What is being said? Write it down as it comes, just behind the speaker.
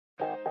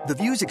The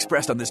views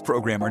expressed on this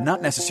program are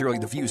not necessarily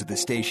the views of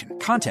this station.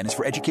 Content is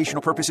for educational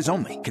purposes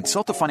only.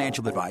 Consult a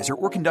financial advisor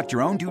or conduct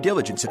your own due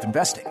diligence if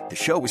investing. The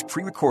show was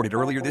pre-recorded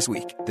earlier this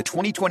week. The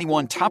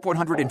 2021 Top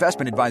 100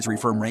 Investment Advisory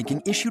Firm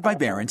ranking issued by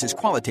Barron's is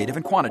qualitative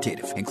and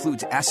quantitative.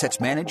 Includes assets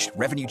managed,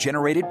 revenue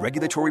generated,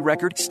 regulatory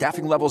record,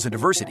 staffing levels and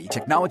diversity,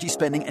 technology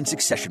spending, and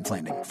succession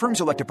planning.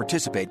 Firms elect to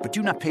participate but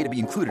do not pay to be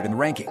included in the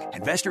ranking.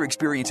 Investor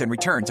experience and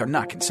returns are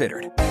not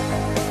considered.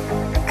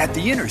 At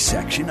the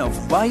intersection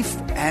of life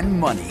and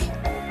money,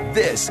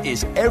 this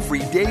is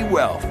Everyday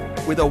Wealth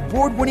with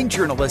award-winning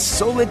journalist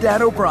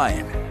Soledad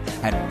O'Brien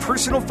and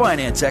personal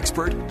finance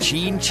expert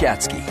Jean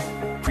Chatzky.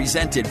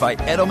 Presented by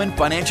Edelman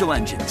Financial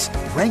Engines,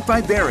 ranked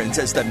by Barron's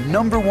as the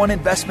 #1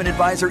 investment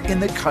advisor in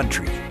the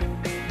country.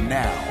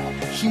 Now,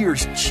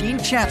 here's Jean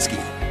Chatzky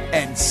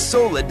and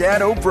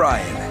Soledad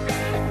O'Brien.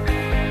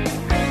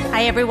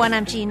 Hi, everyone.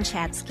 I'm Jean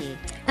Chatzky.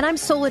 And I'm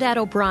Soledad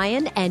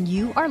O'Brien, and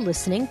you are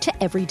listening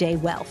to Everyday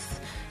Wealth.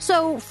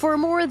 So for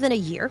more than a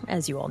year,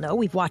 as you all know,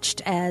 we've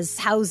watched as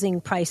housing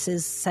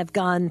prices have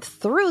gone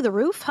through the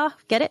roof.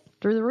 Get it?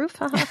 Through the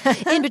roof?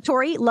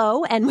 Inventory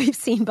low, and we've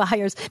seen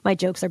buyers. My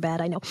jokes are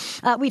bad, I know.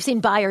 We've seen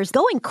buyers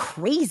going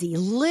crazy,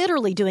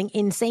 literally doing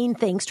insane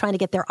things, trying to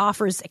get their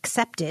offers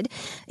accepted.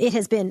 It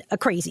has been a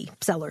crazy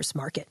seller's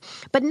market.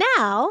 But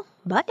now,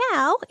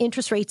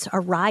 interest rates are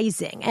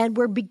rising, and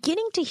we're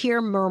beginning to hear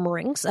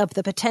murmurings of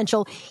the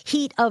potential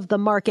heat of the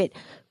market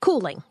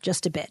cooling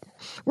just a bit.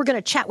 We're going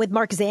to chat with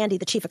Mark Zandi,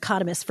 the chief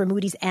economist for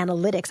Moody's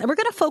Analytics, and we're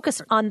going to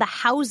focus on the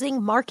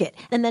housing market.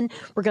 And then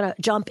we're going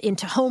to jump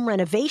into home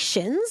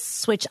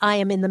renovations, which I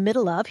am in the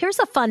middle of. Here's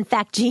a fun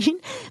fact, Jean.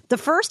 The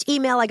first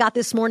email I got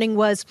this morning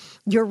was,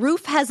 your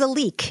roof has a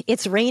leak.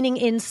 It's raining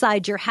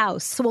inside your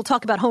house. So we'll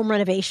talk about home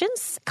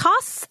renovations,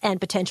 costs, and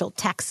potential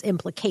tax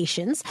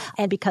implications.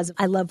 And because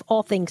I love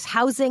all things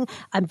housing,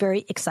 I'm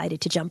very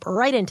excited to jump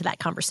right into that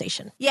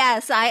conversation.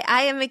 Yes, I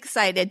am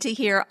excited to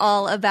hear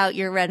all about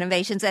your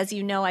renovations. As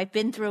you know, I've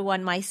been through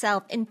one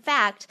myself. In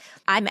fact,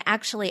 I'm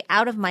actually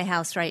out of my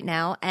house right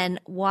now. And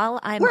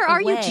while I'm Where are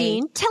away, you,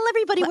 Jean? Tell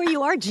everybody where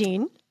you are,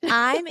 Jean.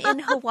 I'm in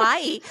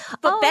Hawaii.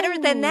 But better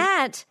than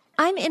that,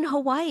 I'm in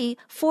Hawaii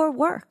for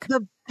work.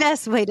 The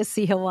best way to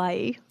see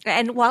Hawaii.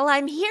 And while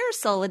I'm here,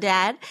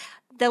 Soledad,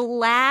 the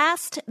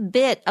last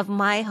bit of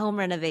my home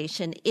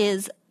renovation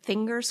is,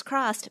 fingers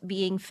crossed,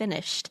 being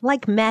finished.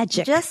 Like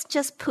magic.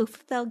 Just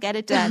poof, they'll get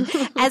it done.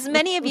 As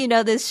many of you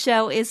know, this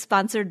show is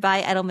sponsored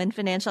by Edelman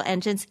Financial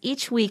Engines.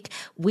 Each week,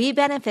 we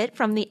benefit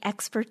from the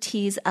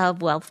expertise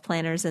of wealth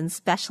planners and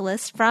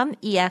specialists from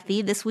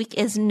EFE. This week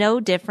is no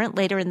different.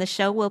 Later in the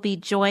show, we'll be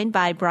joined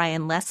by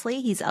Brian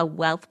Leslie. He's a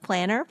wealth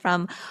planner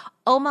from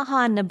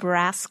Omaha,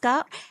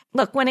 Nebraska.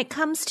 Look, when it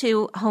comes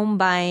to home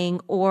buying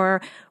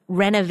or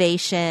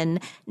renovation,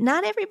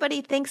 not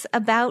everybody thinks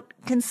about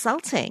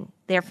consulting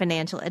their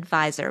financial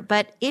advisor.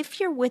 But if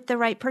you're with the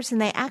right person,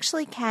 they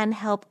actually can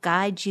help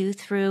guide you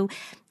through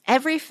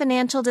every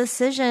financial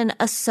decision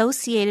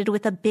associated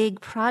with a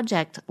big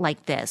project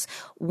like this.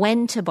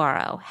 When to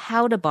borrow,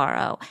 how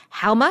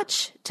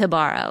much to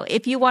borrow.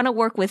 If you want to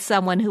work with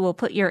someone who will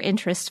put your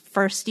interests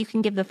first, you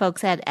can give the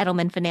folks at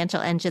Edelman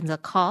Financial Engines a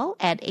call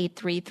at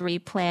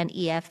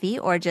 833-PLAN-EFE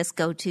or just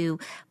go to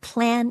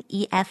planefe.com.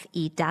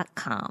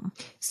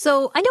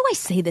 So I know I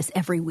say this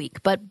every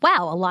week, but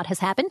wow, a lot has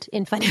happened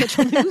in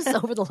financial news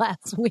over the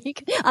last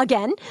week.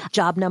 Again,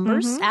 job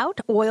numbers out,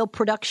 oil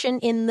production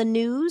in the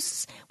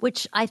news,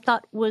 which I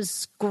thought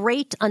was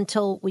great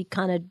until we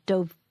kind of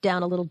dove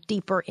down a little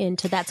deeper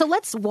into that. So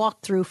let's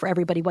walk through for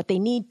everybody what they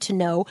need to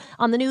know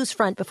on the news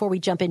front before we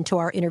jump into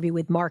our interview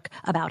with Mark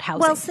about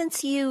housing. Well,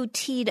 since you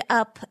teed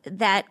up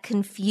that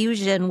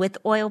confusion with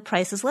oil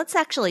prices, let's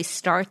actually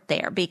start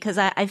there because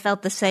I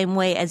felt the same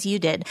way as you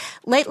did.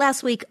 Late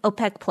last week,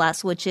 OPEC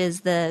Plus, which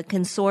is the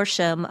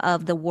consortium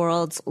of the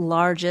world's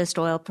largest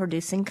oil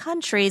producing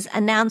countries,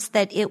 announced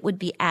that it would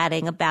be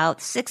adding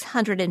about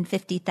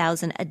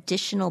 650,000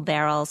 additional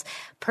barrels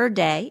per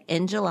day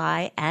in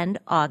July and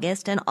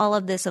August. And all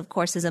of this, of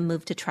course, is a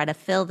move to try to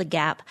fill the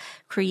gap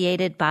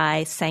created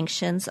by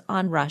sanctions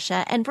on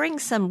Russia and bring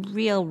some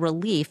real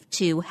relief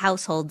to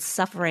households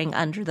suffering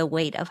under the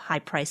weight of high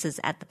prices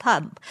at the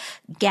pump.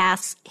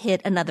 Gas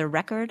hit another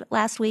record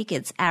last week.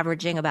 It's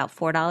averaging about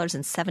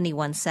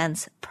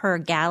 $4.71 per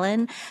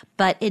gallon.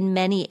 But in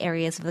many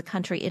areas of the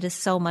country, it is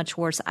so much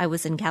worse. I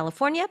was in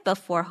California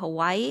before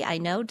Hawaii. I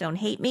know, don't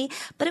hate me,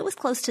 but it was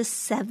close to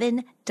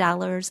 $7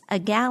 a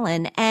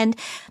gallon. And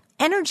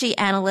energy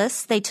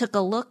analysts, they took a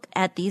look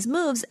at these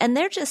moves and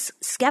they're just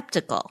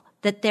skeptical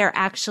that they're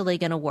actually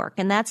going to work.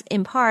 And that's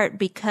in part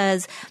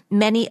because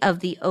many of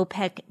the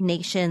OPEC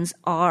nations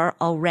are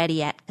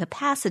already at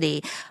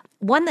capacity.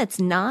 One that's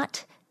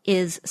not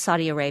is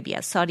Saudi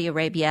Arabia. Saudi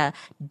Arabia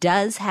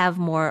does have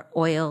more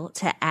oil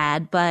to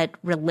add, but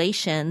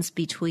relations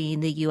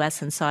between the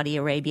U.S. and Saudi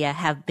Arabia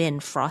have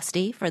been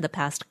frosty for the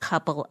past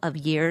couple of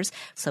years.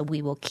 So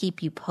we will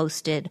keep you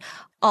posted.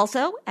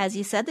 Also, as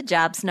you said, the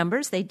jobs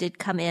numbers, they did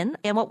come in.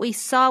 And what we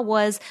saw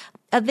was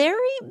a very,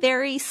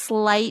 very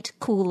slight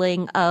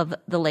cooling of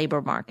the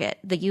labor market.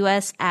 The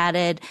U.S.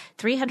 added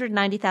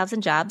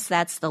 390,000 jobs.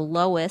 That's the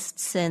lowest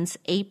since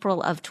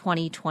April of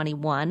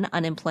 2021.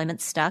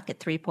 Unemployment stuck at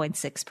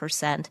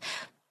 3.6%.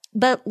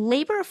 But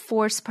labor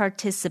force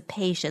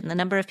participation, the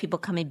number of people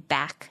coming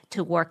back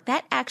to work,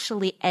 that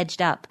actually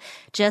edged up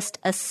just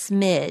a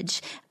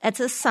smidge. That's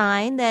a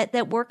sign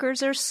that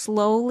workers are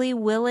slowly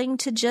willing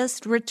to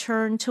just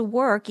return to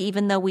work,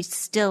 even though we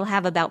still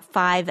have about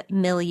 5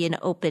 million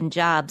open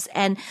jobs.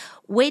 And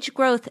wage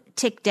growth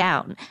ticked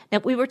down. Now,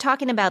 we were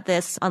talking about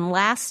this on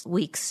last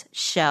week's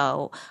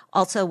show,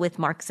 also with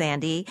Mark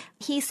Zandi.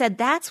 He said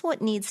that's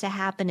what needs to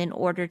happen in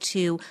order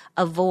to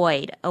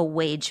avoid a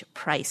wage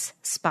price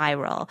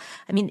spiral.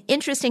 I mean,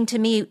 interesting to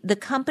me, the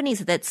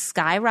companies that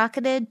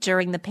skyrocketed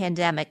during the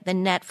pandemic, the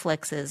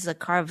Netflixes, the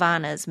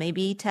Carvanas,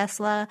 maybe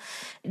Tesla,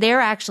 they're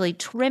actually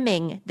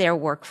trimming their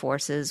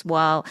workforces,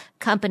 while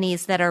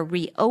companies that are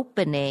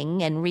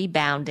reopening and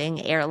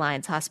rebounding,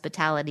 airlines,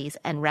 hospitalities,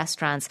 and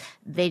restaurants,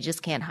 they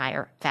just can't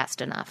hire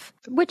fast enough.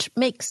 Which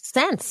makes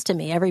sense to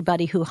me.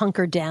 Everybody who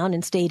hunkered down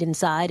and stayed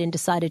inside and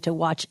decided to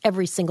watch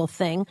every single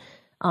thing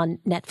on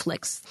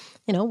Netflix,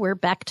 we're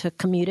back to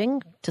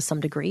commuting to some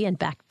degree and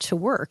back to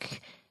work.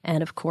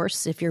 And of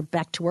course, if you're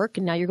back to work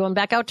and now you're going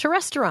back out to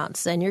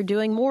restaurants and you're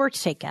doing more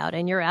takeout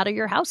and you're out of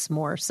your house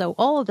more. So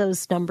all of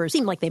those numbers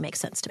seem like they make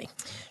sense to me.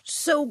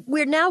 So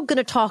we're now going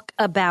to talk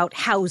about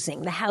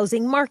housing, the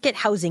housing market,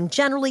 housing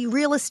generally,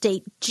 real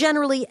estate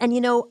generally.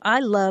 And I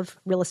love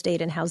real estate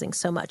and housing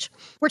so much.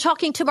 We're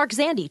talking to Mark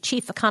Zandi,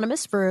 chief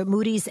economist for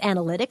Moody's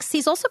Analytics.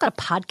 He's also got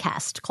a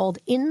podcast called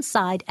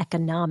Inside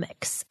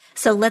Economics.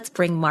 So let's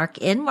bring Mark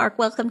in. Mark,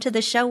 welcome to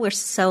the show. We're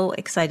so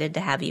excited to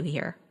have you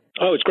here.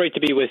 Oh, it's great to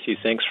be with you.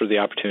 Thanks for the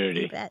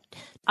opportunity.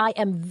 I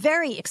am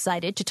very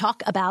excited to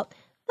talk about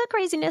the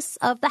craziness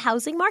of the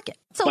housing market.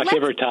 So my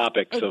favorite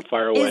topic, so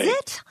fire away. Is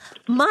it?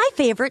 My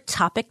favorite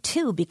topic,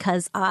 too,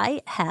 because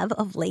I have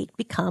of late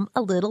become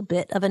a little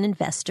bit of an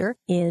investor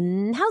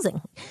in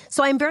housing.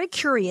 So I'm very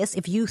curious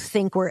if you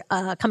think we're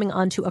coming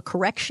onto a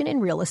correction in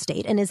real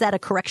estate. And is that a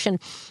correction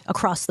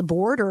across the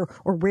board, or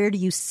where do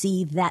you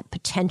see that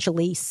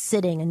potentially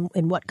sitting, and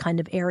in what kind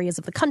of areas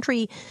of the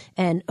country,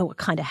 and what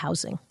kind of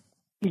housing?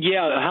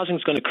 Yeah,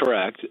 housing's going to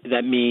correct.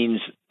 That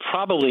means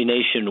probably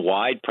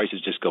nationwide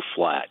prices just go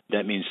flat.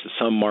 That means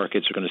some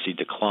markets are going to see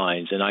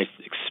declines. And I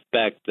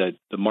expect that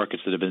the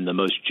markets that have been the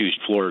most juiced,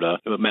 Florida,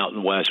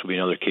 Mountain West will be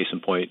another case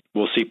in point.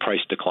 We'll see price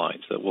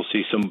declines. That we'll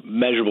see some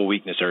measurable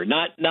weakness there.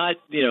 Not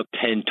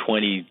 10,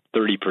 20,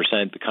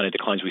 30%, the kind of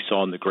declines we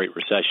saw in the Great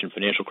Recession,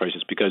 financial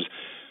crisis, because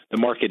the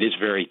market is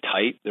very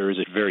tight. There is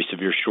a very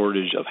severe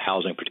shortage of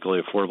housing,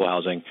 particularly affordable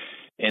housing.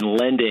 And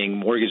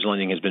mortgage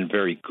lending has been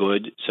very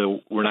good. So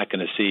we're not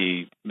going to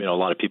see, a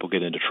lot of people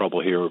get into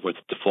trouble here with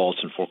defaults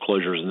and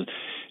foreclosures. And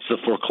it's the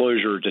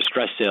foreclosure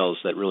distress sales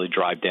that really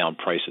drive down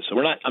prices. So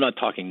I'm not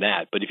talking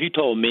that. But if you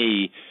told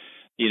me,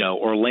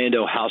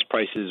 Orlando house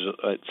prices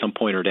at some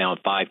point are down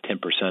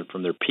 5-10%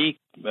 from their peak,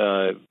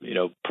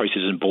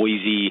 prices in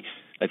Boise,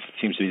 that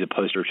seems to be the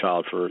poster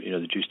child for,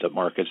 the juiced up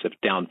markets, that's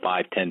down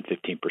 5, 10,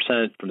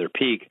 15% from their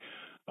peak.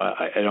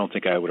 I don't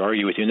think I would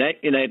argue with you. And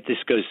that this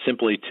goes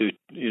simply to,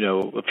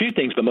 a few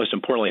things, but most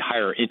importantly,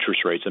 higher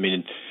interest rates. I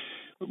mean,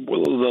 the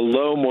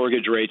low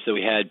mortgage rates that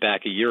we had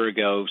back a year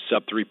ago,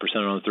 sub 3%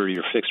 on a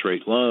 30-year fixed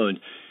rate loan,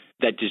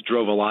 that just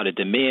drove a lot of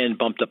demand,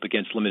 bumped up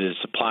against limited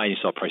supply, and you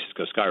saw prices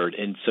go skyward.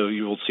 And so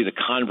you will see the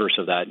converse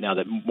of that. Now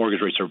that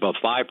mortgage rates are above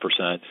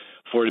 5%,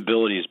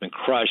 affordability has been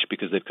crushed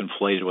because they've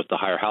conflated with the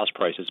higher house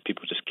prices.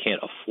 People just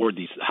can't afford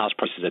these house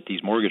prices at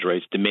these mortgage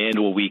rates. Demand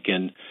will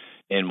weaken,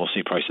 and we'll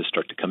see prices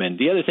start to come in.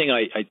 The other thing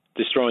I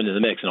just throw into the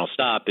mix, and I'll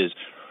stop, is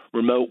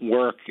remote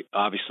work.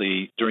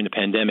 Obviously, during the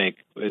pandemic,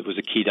 it was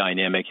a key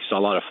dynamic. You saw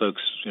a lot of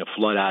folks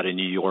flood out of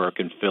New York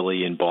and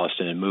Philly and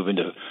Boston and move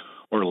into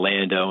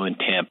Orlando and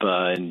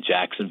Tampa and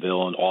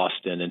Jacksonville and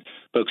Austin. And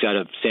folks out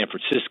of San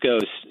Francisco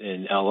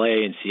and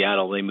L.A. and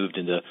Seattle, they moved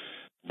into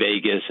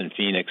Vegas and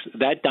Phoenix.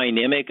 That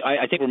dynamic,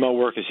 I think remote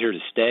work is here to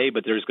stay,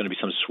 but there's going to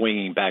be some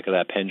swinging back of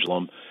that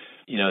pendulum,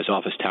 as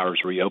office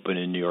towers reopen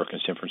in New York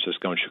and San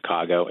Francisco and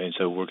Chicago. And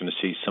so we're going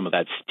to see some of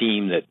that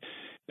steam that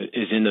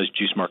is in those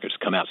juice markets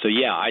come out. So,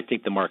 yeah, I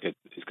think the market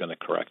is going to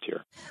correct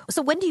here.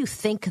 So when do you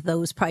think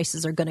those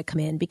prices are going to come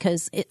in?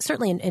 Because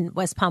certainly in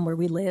West Palm, where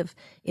we live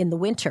in the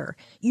winter,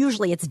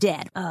 usually it's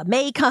dead.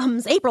 May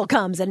comes, April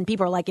comes, and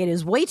people are like, it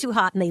is way too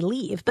hot, and they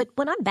leave. But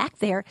when I'm back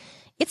there,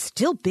 it's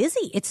still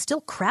busy. It's still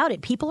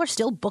crowded. People are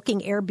still booking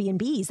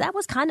Airbnbs. That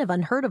was kind of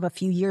unheard of a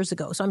few years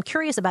ago. So I'm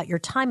curious about your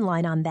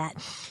timeline on that,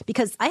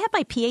 because I have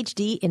my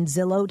PhD in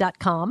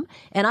Zillow.com,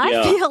 and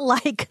I feel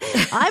like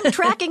I'm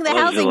tracking the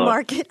housing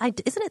market.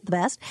 Isn't it the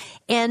best?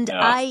 And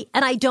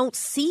I don't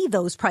see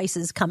those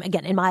prices come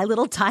again in my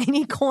little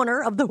tiny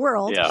corner of the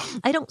world. Yeah.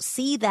 I don't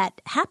see that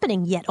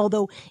happening yet,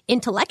 although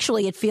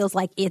intellectually it feels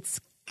like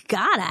it's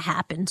gotta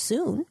happen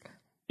soon.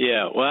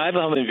 Yeah, well, I have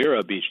a home in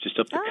Vero Beach, just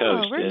up the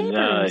coast, and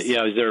I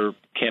was there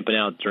camping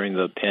out during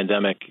the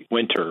pandemic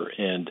winter,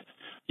 and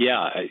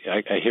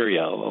I hear you.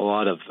 A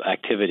lot of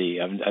activity.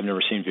 I've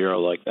never seen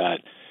Vero like that,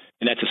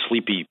 and that's a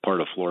sleepy part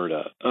of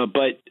Florida.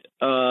 But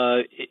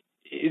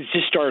it's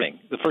just starting.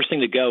 The first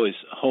thing to go is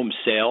home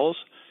sales,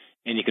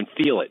 and you can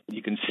feel it.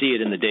 You can see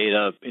it in the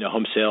data.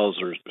 Home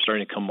sales are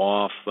starting to come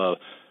off.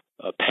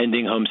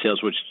 Pending home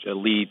sales, which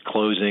lead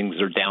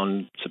closings, are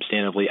down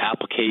substantively.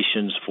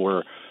 Applications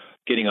for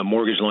getting a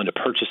mortgage loan to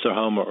purchase a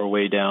home are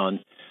way down.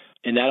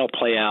 And that'll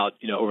play out,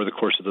 over the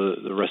course of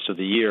the rest of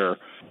the year.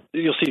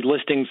 You'll see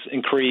listings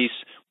increase,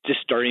 just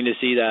starting to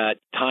see that.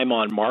 Time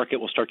on market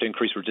will start to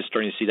increase. We're just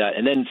starting to see that.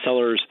 And then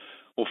sellers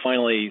will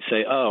finally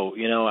say, I'm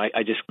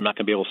not going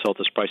to be able to sell at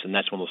this price, and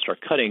that's when they'll start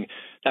cutting.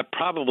 That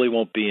probably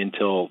won't be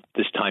until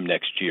this time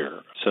next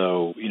year.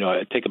 So,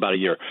 it'd take about a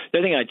year. The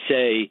other thing I'd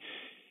say,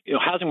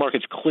 housing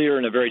market's clear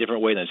in a very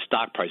different way than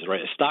stock prices,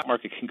 right? A stock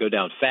market can go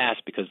down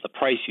fast because the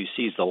price you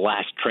see is the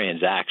last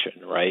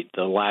transaction, right?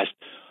 The last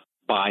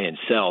buy and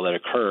sell that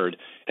occurred.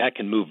 That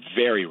can move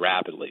very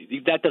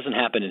rapidly. That doesn't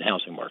happen in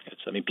housing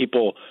markets. I mean,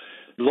 people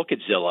look at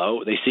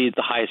Zillow, they see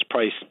the highest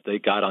price they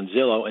got on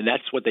Zillow, and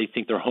that's what they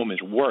think their home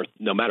is worth,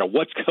 no matter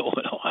what's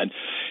going on.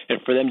 And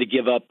for them to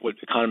give up what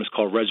economists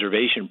call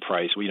reservation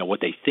price,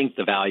 what they think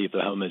the value of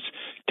the home is,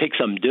 takes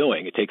some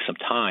doing. It takes some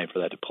time for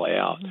that to play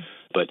out. Mm-hmm.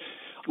 But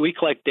we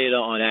collect data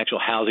on actual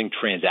housing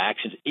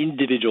transactions,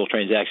 individual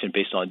transactions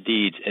based on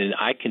deeds, and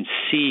I can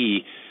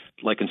see,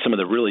 like in some of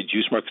the really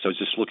juiced markets, I was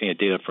just looking at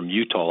data from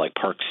Utah, like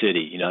Park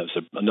City,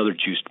 it's another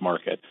juiced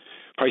market.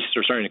 Prices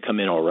are starting to come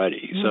in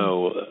already. Mm.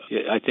 So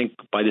I think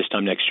by this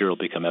time next year, it'll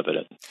become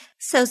evident.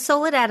 So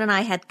Soledad and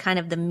I had kind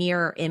of the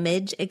mirror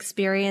image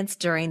experience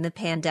during the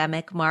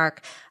pandemic,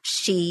 Mark.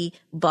 She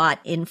bought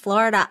in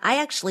Florida.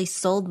 I actually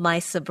sold my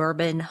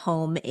suburban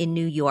home in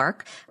New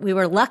York. We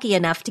were lucky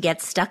enough to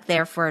get stuck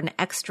there for an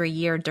extra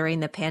year during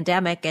the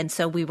pandemic. And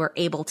so we were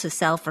able to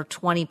sell for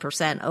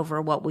 20%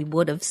 over what we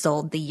would have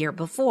sold the year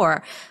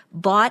before.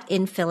 Bought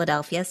in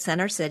Philadelphia,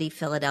 Center City,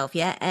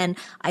 Philadelphia. And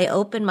I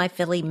opened my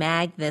Philly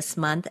Mag this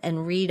month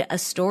and read a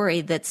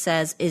story that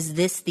says, is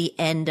this the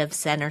end of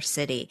Center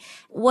City?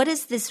 What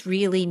does this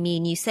really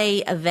mean? You say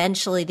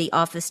eventually the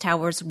office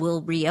towers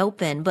will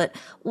reopen, but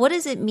what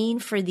does it mean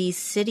for these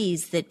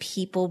cities that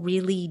people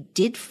really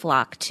did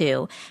flock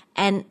to?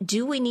 And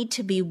do we need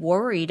to be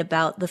worried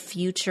about the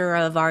future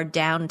of our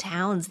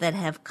downtowns that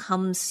have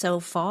come so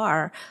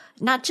far?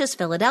 Not just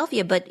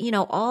Philadelphia, but,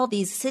 all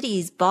these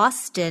cities,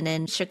 Boston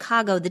and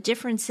Chicago, the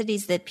different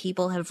cities that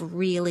people have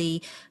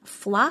really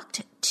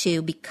flocked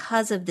to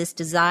because of this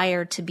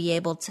desire to be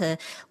able to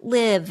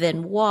live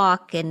and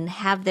walk and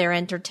have their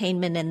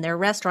entertainment and their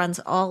restaurants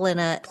all in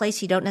a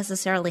place you don't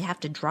necessarily have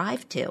to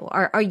drive to.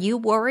 Are you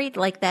worried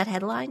like that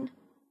headline?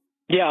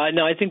 Yeah,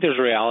 no, I think there's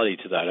a reality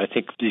to that. I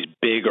think these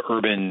big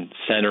urban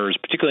centers,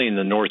 particularly in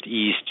the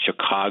Northeast,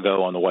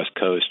 Chicago on the West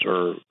Coast,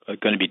 are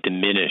going to be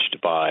diminished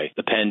by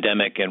the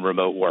pandemic and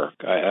remote work.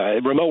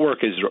 Remote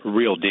work is a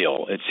real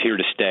deal. It's here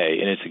to stay,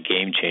 and it's a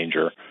game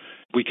changer.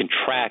 We can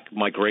track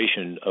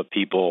migration of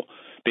people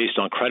based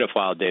on credit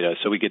file data,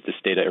 so we get this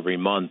data every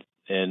month.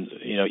 And,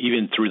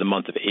 even through the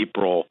month of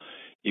April,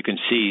 you can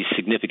see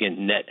significant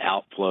net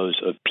outflows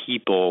of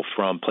people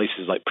from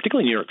places like,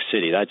 particularly New York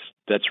City.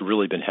 That's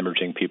really been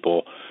hemorrhaging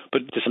people, but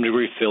to some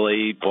degree,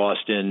 Philly,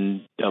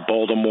 Boston,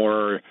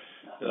 Baltimore,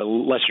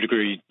 lesser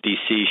degree,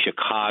 D.C.,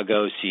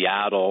 Chicago,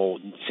 Seattle,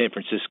 San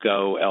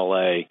Francisco,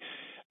 L.A.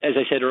 As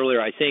I said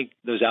earlier, I think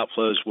those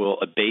outflows will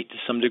abate to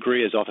some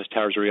degree as office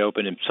towers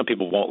reopen, and some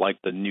people won't like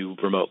the new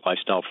remote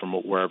lifestyle from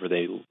wherever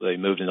they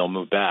moved, and they'll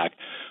move back.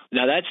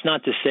 Now, that's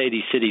not to say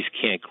these cities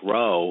can't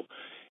grow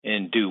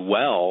and do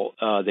well.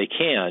 They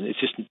can. It's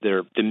just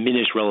they're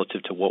diminished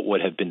relative to what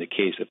would have been the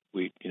case if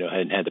we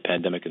hadn't had the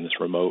pandemic and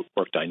this remote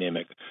work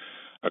dynamic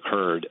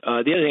occurred. The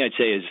other thing I'd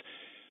say is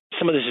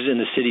some of this is in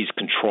the city's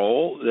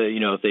control.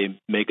 If they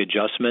make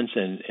adjustments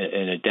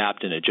and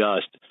adapt and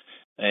adjust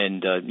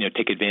and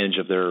take advantage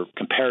of their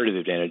comparative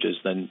advantages,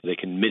 then they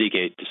can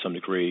mitigate to some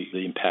degree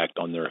the impact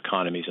on their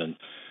economies.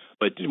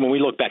 But when we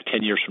look back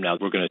 10 years from now,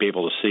 we're going to be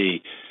able to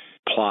see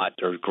plot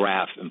or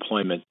graph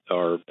employment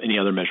or any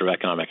other measure of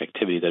economic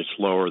activity that's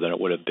lower than it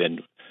would have been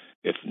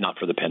if not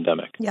for the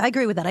pandemic. Yeah, I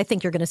agree with that. I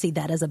think you're going to see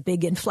that as a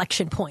big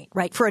inflection point,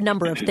 right, for a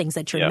number of things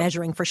that you're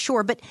measuring for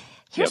sure. But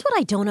here's what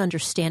I don't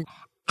understand.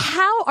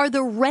 How are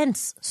the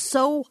rents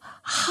so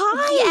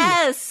high?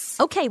 Yes.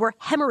 Okay, we're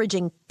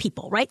hemorrhaging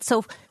people, right?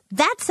 So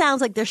that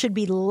sounds like there should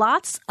be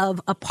lots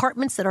of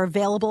apartments that are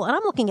available. And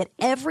I'm looking at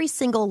every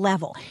single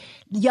level.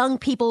 Young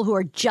people who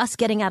are just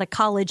getting out of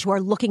college who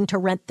are looking to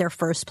rent their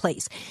first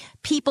place.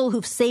 People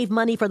who've saved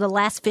money for the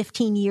last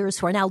 15 years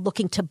who are now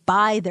looking to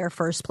buy their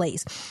first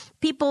place.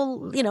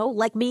 People,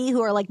 like me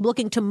who are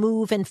looking to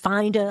move and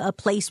find a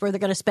place where they're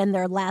going to spend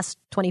their last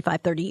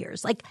 25, 30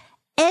 years.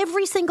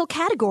 Every single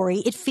category,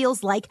 it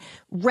feels like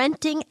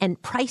renting and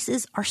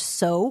prices are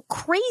so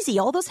crazy.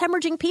 All those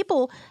hemorrhaging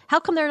people, how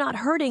come they're not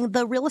hurting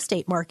the real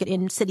estate market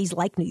in cities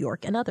like New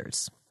York and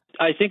others?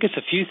 I think it's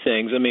a few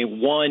things. I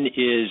mean, one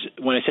is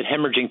when I said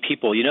hemorrhaging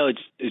people,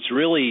 it's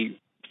really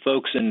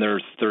folks in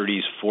their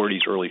 30s,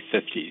 40s, early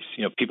 50s,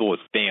 people with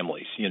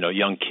families,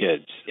 young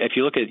kids. If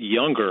you look at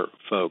younger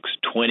folks,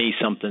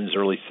 20-somethings,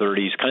 early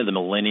 30s, kind of the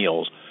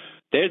millennials,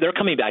 they're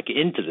coming back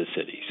into the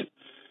cities.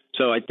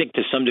 So I think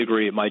to some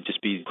degree it might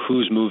just be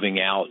who's moving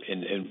out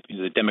and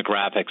the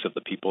demographics of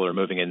the people that are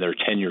moving in, their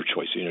tenure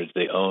choice. Do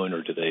they own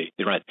or do they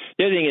rent?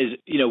 The other thing is,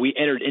 we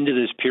entered into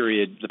this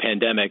period, the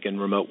pandemic and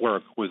remote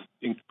work, with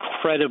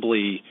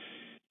incredibly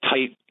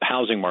tight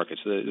housing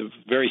markets, a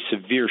very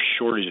severe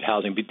shortage of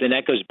housing. But then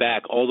that goes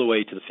back all the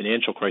way to the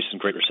financial crisis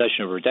and Great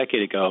Recession over a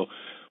decade ago,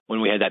 when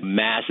we had that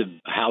massive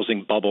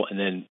housing bubble and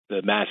then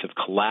the massive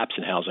collapse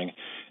in housing.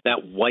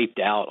 That wiped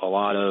out a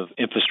lot of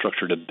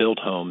infrastructure to build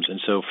homes. And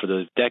so for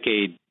the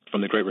decade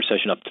from the Great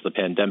Recession up to the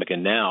pandemic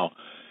and now,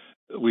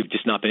 we've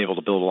just not been able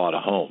to build a lot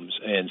of homes.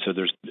 And so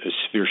there's a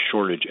severe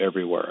shortage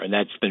everywhere. And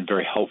that's been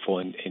very helpful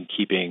in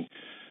keeping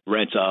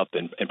rents up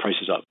and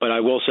prices up. But I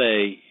will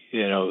say,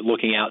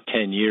 looking out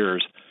 10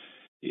 years,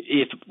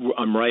 if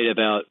I'm right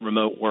about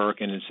remote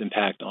work and its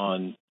impact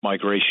on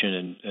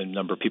migration and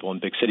number of people in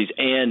big cities,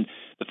 and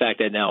the fact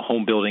that now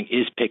home building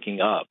is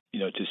picking up,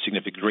 to a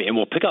significant degree, and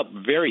will pick up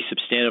very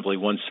substantively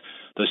once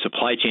the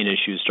supply chain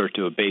issues start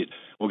to abate.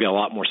 We'll get a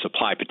lot more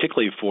supply,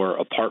 particularly for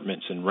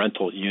apartments and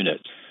rental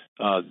units.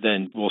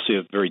 Then we'll see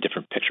a very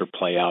different picture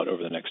play out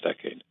over the next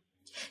decade.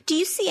 Do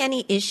you see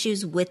any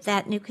issues with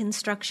that new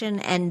construction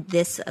and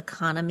this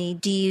economy?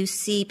 Do you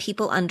see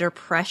people under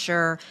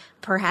pressure,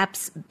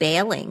 perhaps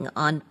bailing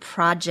on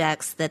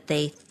projects that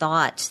they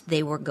thought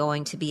they were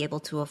going to be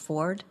able to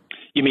afford?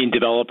 You mean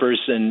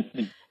developers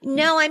and?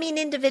 No, I mean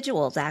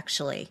individuals,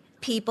 actually.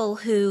 People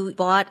who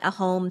bought a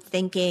home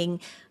thinking,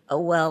 oh,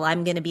 well,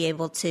 I'm going to be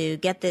able to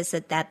get this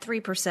at that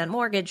 3%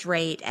 mortgage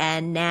rate.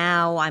 And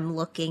now I'm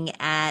looking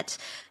at,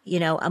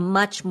 a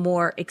much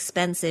more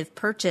expensive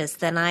purchase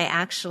than I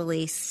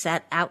actually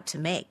set out to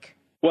make.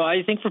 Well,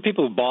 I think for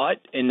people who bought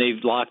and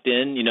they've locked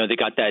in, they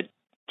got that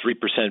 3%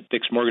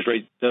 fixed mortgage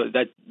rate,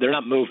 that they're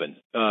not moving.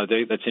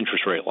 That's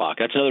interest rate lock.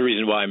 That's another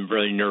reason why I'm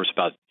really nervous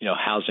about,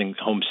 housing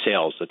home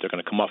sales, that they're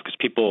going to come off, because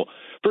people,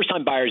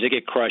 first-time buyers, they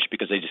get crushed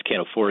because they just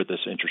can't afford this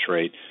interest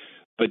rate.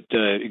 But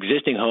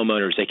existing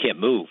homeowners, they can't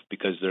move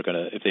because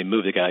if they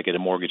move, they got to get a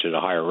mortgage at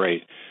a higher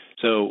rate.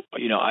 So,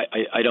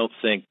 I don't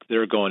think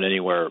they're going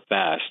anywhere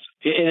fast.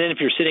 And then if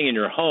you're sitting in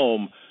your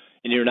home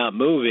and you're not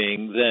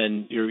moving,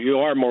 then you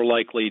are more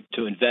likely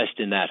to invest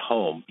in that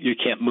home. You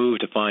can't move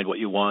to find what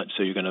you want,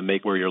 so you're going to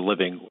make where you're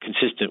living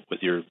consistent with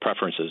your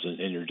preferences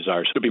and your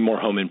desires. There'll be more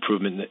home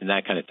improvement and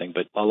that kind of thing,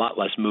 but a lot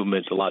less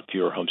movement, a lot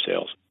fewer home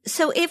sales.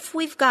 So if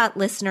we've got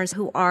listeners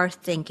who are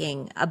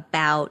thinking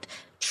about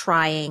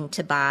trying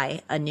to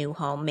buy a new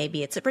home,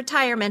 maybe it's a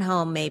retirement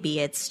home, maybe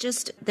it's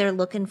just they're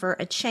looking for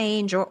a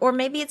change, or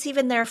maybe it's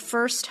even their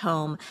first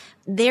home.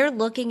 They're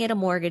looking at a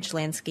mortgage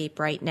landscape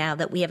right now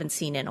that we haven't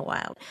seen in a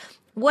while.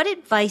 What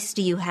advice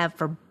do you have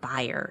for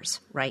buyers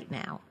right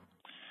now?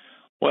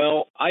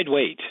 Well, I'd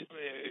wait.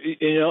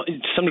 To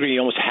some degree, you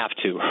almost have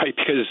to, right?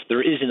 Because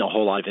there isn't a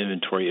whole lot of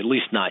inventory, at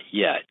least not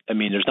yet. I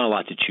mean, there's not a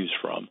lot to choose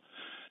from.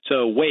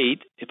 So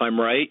wait, if I'm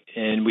right,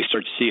 and we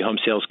start to see home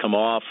sales come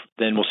off,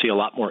 then we'll see a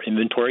lot more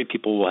inventory.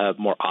 People will have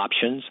more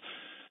options.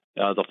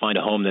 They'll find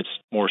a home that's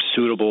more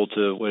suitable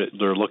to what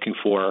they're looking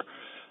for,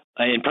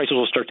 and prices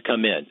will start to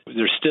come in.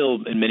 There's still,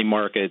 in many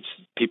markets,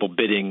 people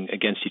bidding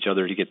against each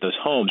other to get those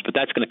homes, but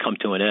that's going to come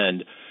to an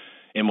end,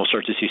 and we'll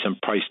start to see some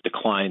price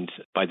declines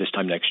by this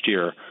time next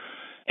year.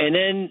 And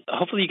then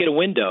hopefully you get a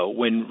window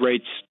when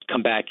rates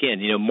come back in.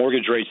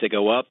 Mortgage rates, they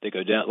go up, they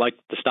go down. Like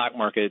the stock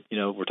market,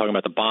 we're talking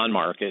about the bond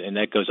market, and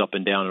that goes up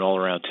and down and all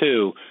around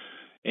too.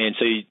 And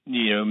so,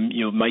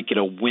 you might get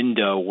a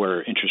window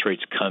where interest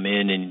rates come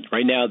in. And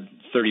right now,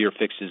 30-year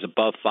fixed is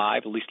above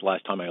 5, at least the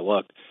last time I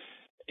looked.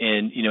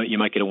 And, you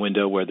might get a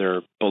window where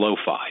they're below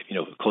 5,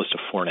 close to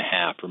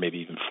 4.5 or maybe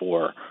even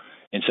 4.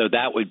 And so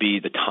that would be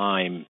the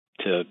time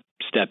to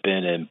step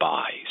in and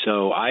buy.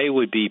 So I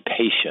would be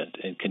patient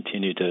and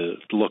continue to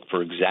look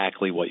for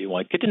exactly what you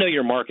want. Get to know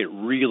your market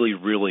really,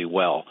 really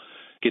well.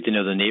 Get to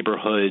know the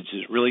neighborhoods,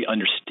 really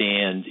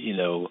understand,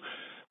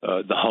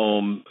 the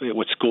home,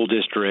 what school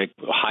district,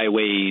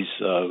 highways,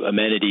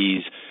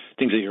 amenities,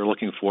 things that you're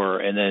looking for,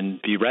 and then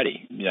be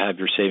ready. Have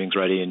your savings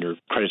ready and your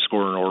credit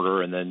score in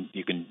order, and then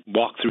you can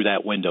walk through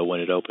that window when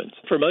it opens.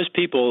 For most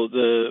people,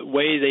 the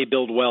way they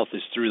build wealth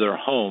is through their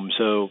home.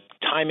 So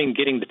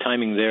getting the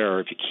timing there,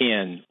 if you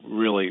can,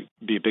 really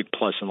be a big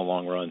plus in the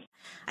long run.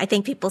 I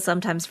think people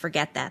sometimes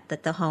forget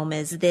that the home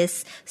is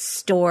this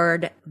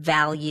stored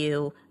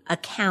value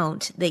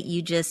account that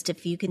you just,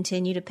 if you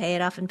continue to pay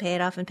it off and pay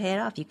it off and pay it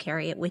off, you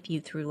carry it with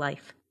you through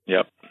life.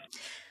 Yep.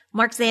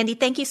 Mark Zandi,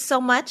 thank you so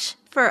much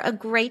for a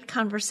great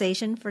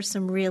conversation, for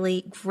some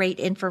really great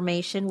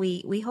information.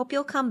 We hope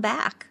you'll come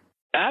back.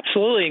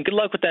 Absolutely, and good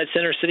luck with that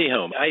Center City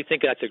home. I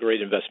think that's a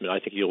great investment. I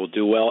think you will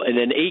do well. And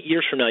then 8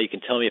 years from now, you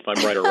can tell me if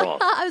I'm right or wrong.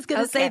 I was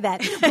going to say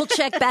that. We'll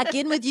check back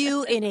in with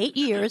you in 8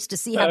 years to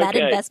see how that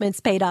investment's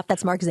paid off.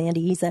 That's Mark Zandi.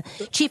 He's a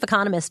chief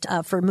economist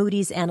for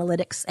Moody's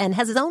Analytics and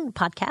has his own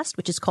podcast,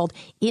 which is called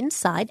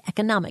Inside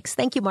Economics.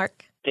 Thank you,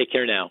 Mark. Take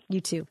care now. You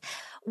too.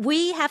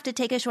 We have to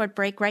take a short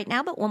break right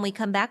now, but when we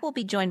come back, we'll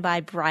be joined by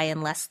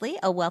Brian Leslie,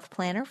 a wealth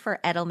planner for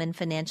Edelman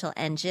Financial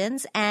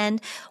Engines, and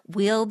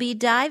we'll be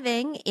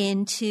diving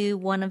into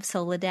one of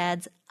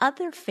Soledad's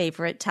other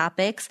favorite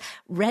topics,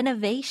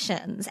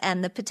 renovations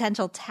and the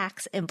potential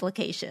tax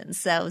implications.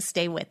 So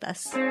stay with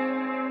us.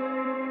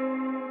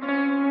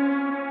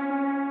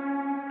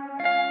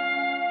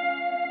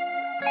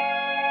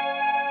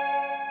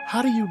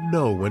 How do you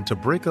know when to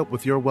break up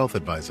with your wealth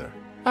advisor?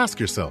 Ask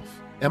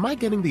yourself, am I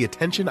getting the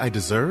attention I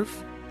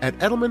deserve? At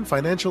Edelman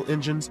Financial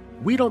Engines,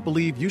 we don't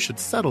believe you should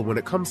settle when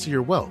it comes to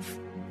your wealth.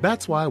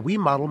 That's why we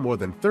model more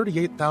than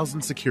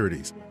 38,000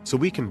 securities, so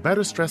we can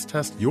better stress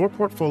test your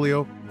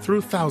portfolio through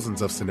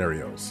thousands of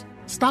scenarios.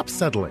 Stop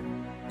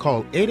settling.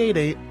 Call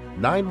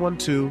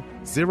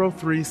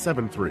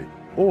 888-912-0373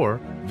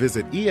 or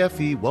visit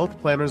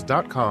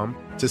efewealthplanners.com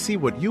to see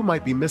what you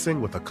might be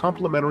missing with a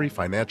complimentary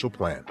financial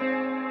plan.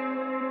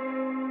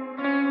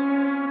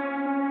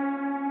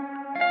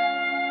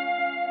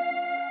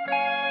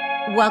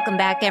 Welcome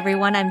back,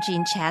 everyone. I'm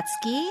Jean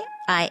Chatzky.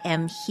 I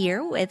am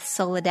here with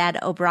Soledad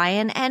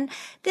O'Brien, and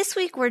this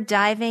week we're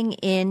diving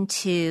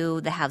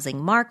into the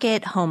housing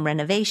market, home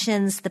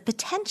renovations, the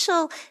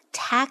potential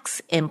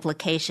tax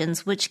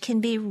implications, which can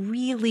be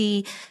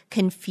really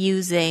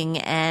confusing,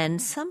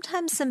 and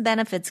sometimes some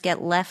benefits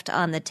get left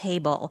on the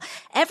table.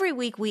 Every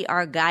week we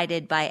are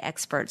guided by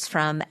experts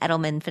from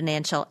Edelman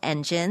Financial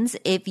Engines.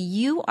 If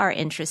you are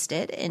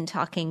interested in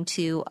talking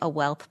to a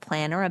wealth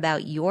planner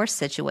about your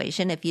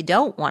situation, if you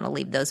don't want to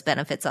leave those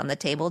benefits on the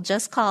table,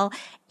 just call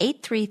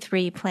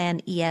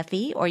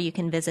 833-PLAN-EFE, or you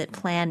can visit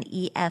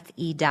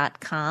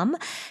planefe.com.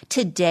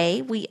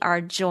 Today, we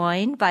are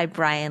joined by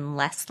Brian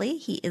Leslie.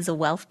 He is a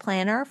wealth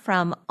planner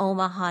from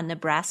Omaha,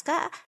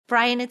 Nebraska.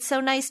 Brian, it's so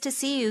nice to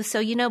see you. So,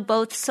 you know,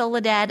 both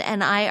Soledad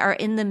and I are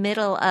in the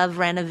middle of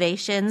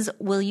renovations.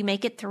 Will you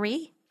make it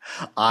 3?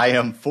 I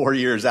am 4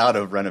 years out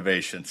of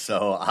renovation,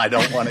 so I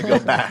don't want to go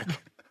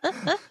back.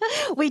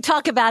 We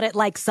talk about it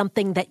like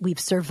something that we've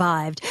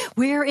survived.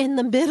 We're in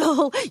the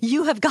middle.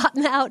 You have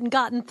gotten out and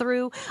gotten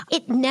through.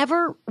 It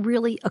never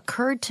really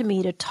occurred to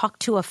me to talk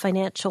to a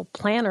financial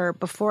planner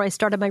before I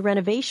started my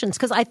renovations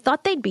because I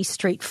thought they'd be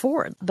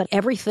straightforward. But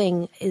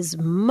everything is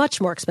much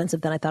more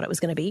expensive than I thought it was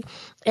going to be.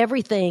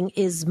 Everything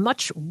is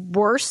much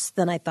worse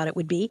than I thought it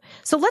would be.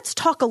 So let's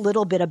talk a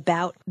little bit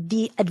about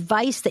the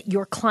advice that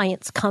your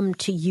clients come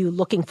to you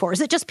looking for.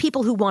 Is it just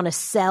people who want to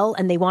sell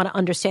and they want to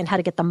understand how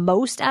to get the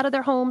most out of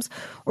their homes?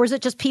 Or is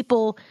it just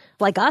people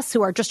like us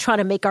who are just trying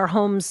to make our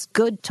homes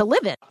good to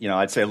live in? You know,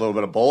 I'd say a little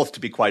bit of both, to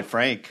be quite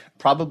frank.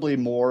 Probably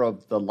more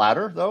of the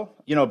latter, though.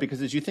 You know,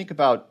 because as you think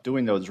about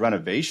doing those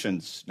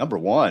renovations, number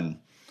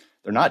one,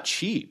 they're not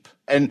cheap.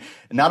 And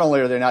not only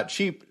are they not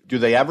cheap, do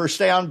they ever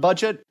stay on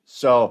budget?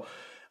 So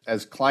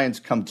as clients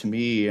come to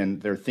me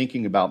and they're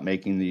thinking about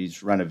making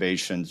these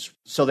renovations,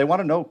 so they want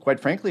to know, quite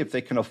frankly, if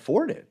they can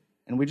afford it.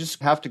 And we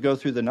just have to go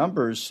through the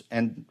numbers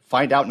and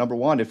find out, number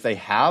one, if they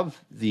have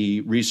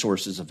the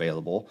resources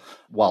available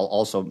while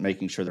also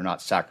making sure they're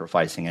not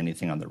sacrificing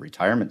anything on their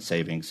retirement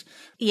savings.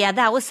 Yeah,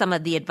 that was some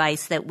of the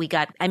advice that we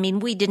got. I mean,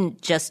 we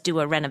didn't just do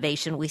a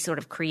renovation. We sort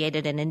of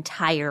created an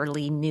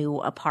entirely new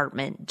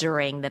apartment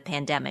during the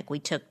pandemic. We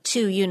took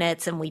 2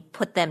 units and we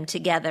put them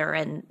together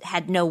and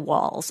had no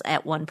walls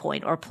at one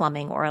point, or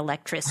plumbing or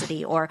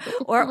electricity or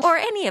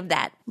any of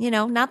that. You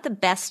know, not the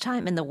best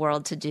time in the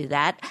world to do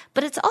that,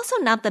 but it's also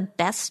not the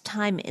best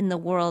time in the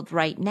world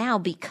right now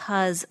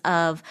because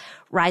of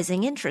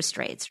rising interest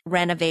rates.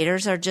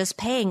 Renovators are just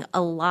paying a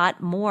lot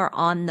more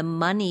on the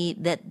money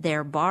that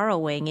they're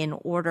borrowing in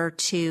order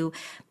to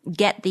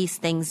get these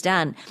things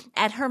done.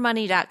 At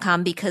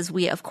hermoney.com, because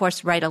we, of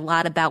course, write a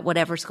lot about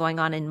whatever's going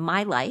on in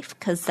my life,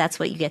 because that's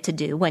what you get to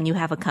do when you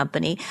have a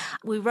company.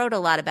 We wrote a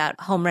lot about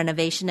home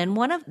renovation, and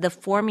one of the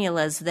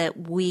formulas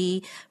that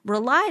we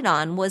relied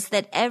on was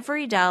that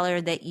every dollar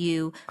that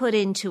you put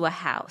into a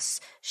house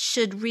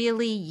should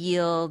really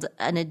yield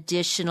an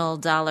additional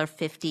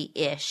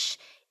 $1.50-ish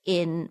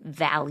in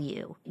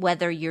value,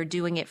 whether you're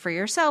doing it for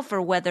yourself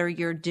or whether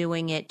you're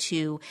doing it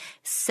to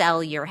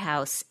sell your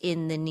house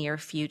in the near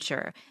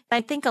future.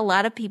 I think a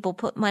lot of people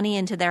put money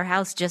into their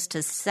house just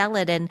to sell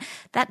it, and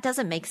that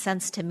doesn't make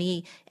sense to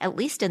me, at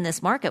least in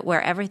this market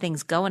where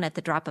everything's going at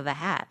the drop of a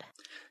hat.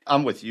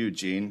 I'm with you,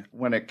 Gene.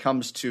 When it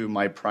comes to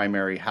my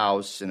primary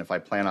house, and if I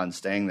plan on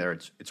staying there,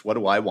 it's what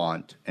do I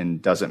want,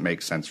 and does it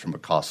make sense from a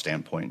cost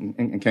standpoint,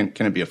 and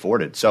can it be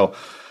afforded? So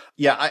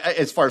yeah,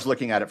 as far as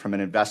looking at it from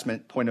an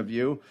investment point of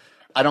view,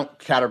 I don't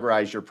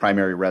categorize your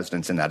primary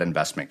residence in that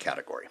investment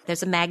category.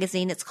 There's a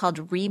magazine, it's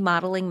called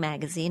Remodeling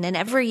Magazine, and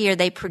every year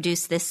they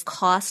produce this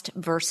cost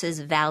versus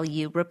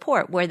value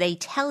report where they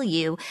tell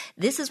you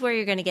this is where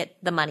you're going to get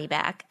the money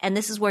back and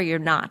this is where you're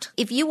not.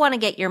 If you want to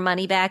get your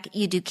money back,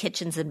 you do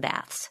kitchens and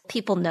baths.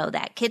 People know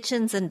that.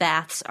 Kitchens and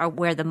baths are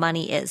where the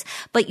money is.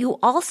 But you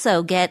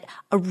also get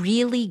a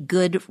really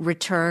good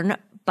return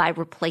by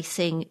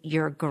replacing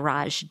your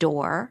garage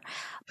door.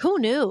 Who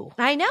knew?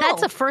 I know.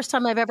 That's the first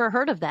time I've ever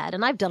heard of that.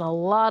 And I've done a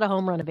lot of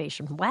home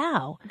renovation.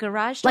 Wow.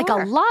 Garage door. Like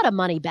a lot of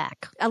money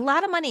back. A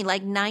lot of money,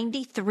 like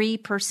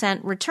 93%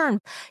 return.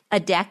 A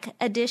deck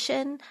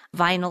addition,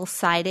 vinyl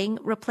siding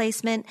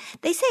replacement.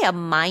 They say a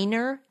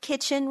minor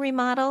kitchen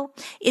remodel.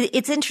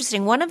 It's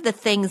interesting. One of the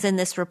things in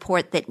this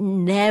report that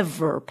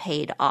never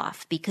paid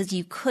off because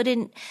you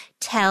couldn't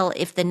tell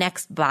if the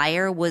next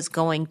buyer was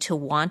going to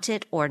want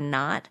it or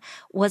not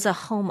was a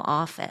home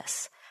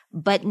office.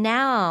 But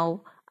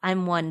now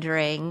I'm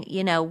wondering,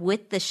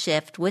 with the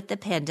shift, with the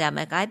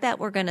pandemic, I bet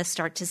we're going to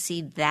start to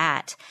see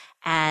that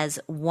as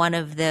one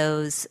of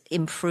those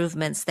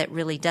improvements that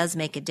really does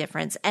make a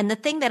difference. And the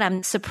thing that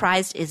I'm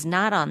surprised is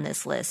not on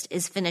this list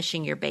is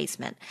finishing your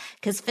basement,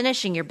 because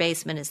finishing your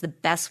basement is the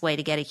best way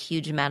to get a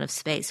huge amount of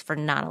space for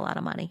not a lot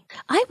of money.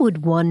 I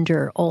would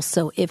wonder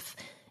also if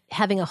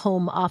having a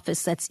home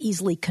office that's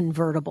easily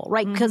convertible,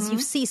 right? Because you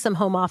see some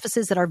home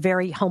offices that are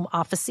very home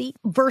office-y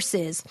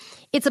versus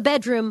it's a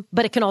bedroom,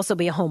 but it can also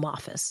be a home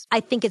office.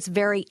 I think it's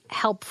very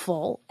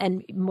helpful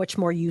and much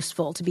more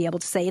useful to be able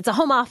to say it's a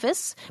home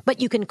office, but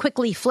you can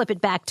quickly flip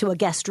it back to a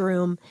guest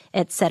room,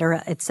 et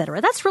cetera, et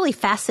cetera. That's really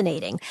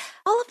fascinating.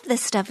 All of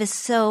this stuff is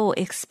so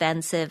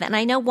expensive. And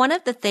I know one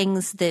of the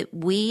things that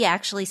we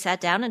actually sat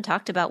down and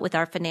talked about with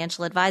our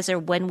financial advisor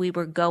when we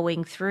were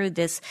going through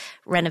this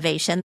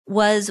renovation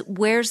was,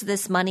 where's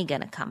this money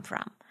going to come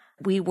from?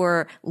 We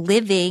were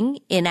living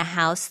in a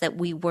house that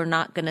we were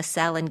not going to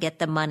sell and get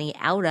the money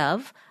out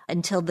of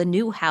until the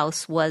new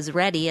house was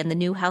ready, and the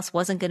new house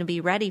wasn't going to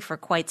be ready for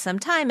quite some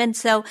time. And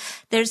so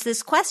there's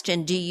this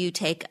question, do you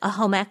take a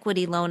home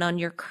equity loan on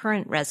your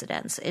current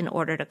residence in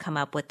order to come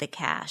up with the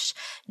cash?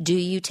 Do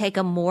you take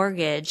a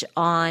mortgage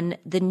on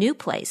the new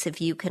place if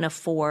you can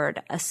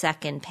afford a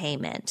second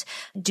payment?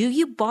 Do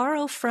you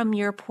borrow from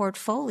your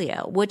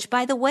portfolio, which,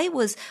 by the way,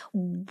 was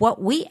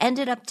what we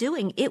ended up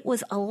doing. It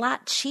was a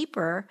lot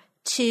cheaper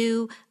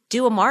to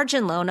do a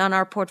margin loan on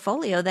our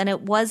portfolio than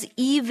it was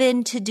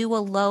even to do a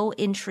low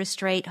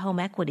interest rate home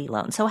equity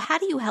loan. So how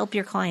do you help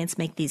your clients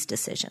make these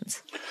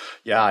decisions?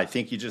 Yeah, I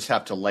think you just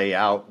have to lay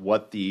out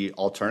what the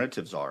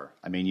alternatives are.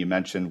 I mean, you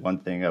mentioned one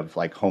thing of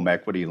like home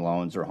equity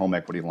loans or home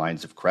equity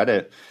lines of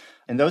credit,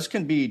 and those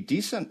can be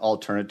decent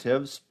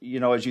alternatives.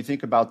 As you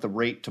think about the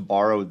rate to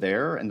borrow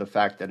there and the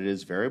fact that it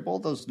is variable,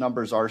 those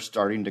numbers are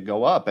starting to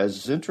go up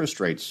as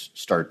interest rates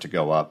start to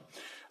go up.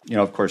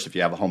 Of course, if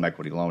you have a home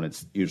equity loan,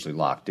 it's usually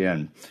locked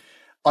in.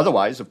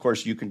 Otherwise, of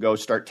course, you can go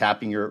start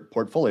tapping your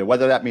portfolio,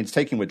 whether that means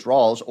taking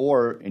withdrawals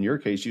or, in your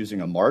case,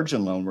 using a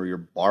margin loan where you're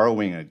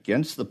borrowing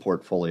against the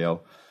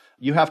portfolio.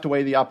 You have to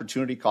weigh the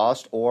opportunity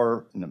cost,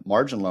 or in the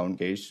margin loan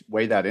case,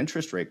 weigh that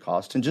interest rate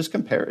cost and just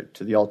compare it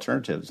to the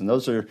alternatives. And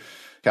those are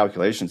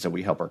calculations that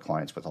we help our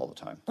clients with all the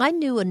time. I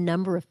knew a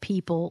number of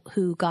people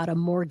who got a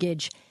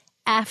mortgage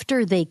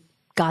after they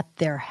got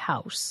their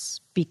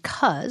house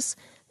because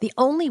the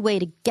only way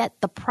to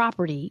get the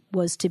property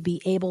was to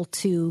be able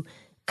to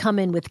come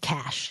in with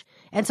cash.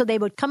 And so they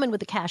would come in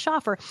with a cash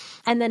offer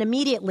and then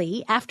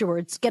immediately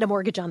afterwards get a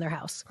mortgage on their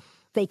house.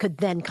 They could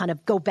then kind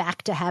of go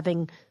back to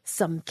having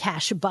some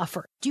cash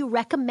buffer. Do you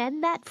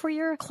recommend that for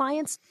your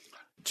clients?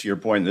 To your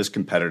point, in this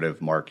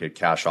competitive market,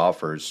 cash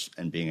offers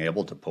and being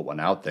able to put one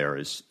out there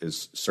is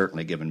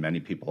certainly given many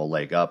people a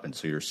leg up. And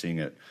so you're seeing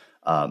it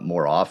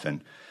more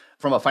often.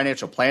 From a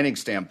financial planning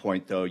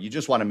standpoint, though, you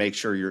just want to make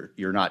sure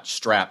you're not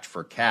strapped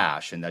for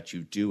cash and that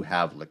you do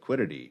have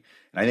liquidity.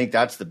 And I think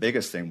that's the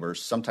biggest thing, where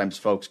sometimes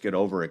folks get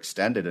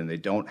overextended and they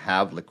don't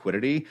have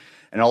liquidity.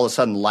 And all of a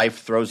sudden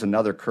life throws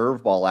another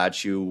curveball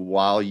at you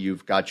while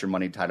you've got your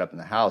money tied up in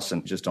the house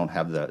and just don't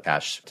have the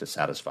cash to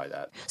satisfy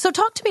that. So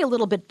talk to me a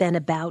little bit then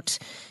about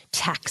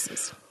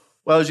taxes.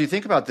 Well, as you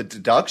think about the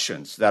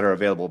deductions that are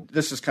available,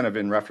 this is kind of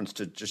in reference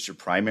to just your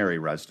primary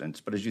residence.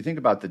 But as you think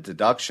about the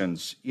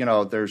deductions,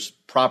 there's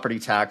property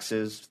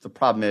taxes. The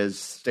problem is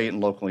state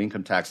and local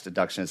income tax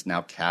deduction is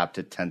now capped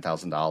at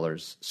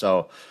 $10,000.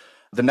 So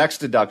the next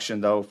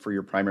deduction, though, for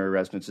your primary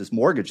residence is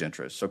mortgage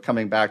interest. So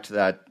coming back to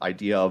that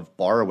idea of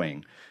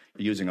borrowing,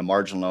 using a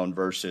margin loan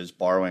versus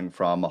borrowing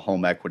from a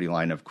home equity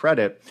line of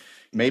credit,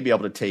 you may be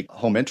able to take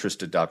home interest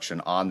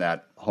deduction on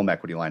that home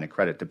equity line of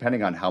credit,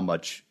 depending on how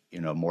much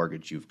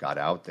mortgage you've got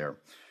out there.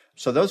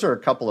 So those are a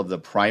couple of the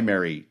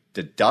primary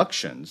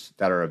deductions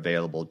that are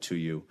available to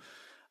you.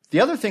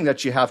 The other thing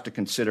that you have to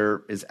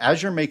consider is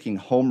as you're making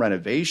home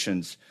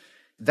renovations,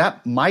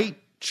 that might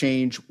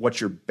change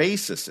what your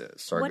basis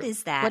is. What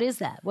is that? What is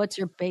that? What's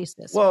your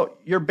basis? Well,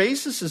 your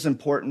basis is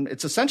important.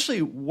 It's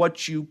essentially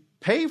what you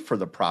pay for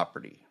the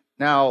property.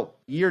 Now,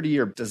 year to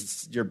year,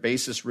 does your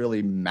basis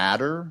really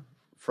matter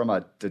from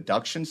a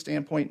deduction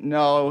standpoint?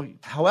 No.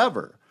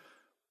 However,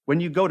 when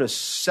you go to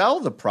sell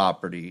the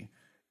property,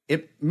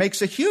 it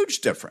makes a huge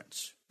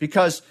difference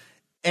because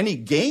any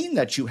gain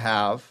that you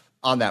have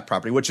on that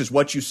property, which is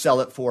what you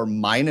sell it for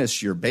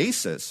minus your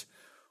basis,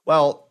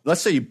 well,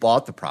 let's say you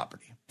bought the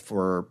property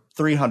for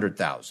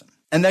 $300,000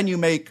 and then you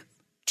make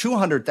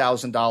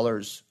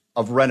 $200,000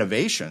 of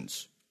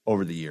renovations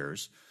over the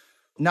years.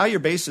 Now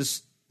your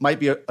basis might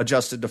be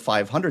adjusted to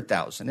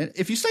 $500,000. And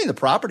if you stay in the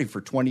property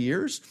for 20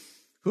 years,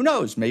 who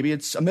knows? Maybe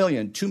it's $1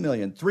 million, $2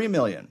 million, $3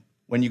 million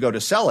when you go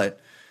to sell it.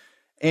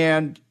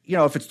 And,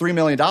 if it's $3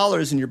 million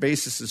and your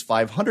basis is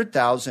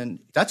 $500,000,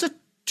 that's a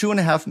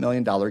 $2.5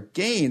 million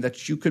gain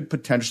that you could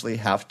potentially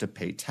have to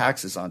pay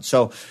taxes on.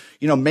 So,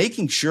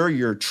 making sure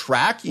you're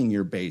tracking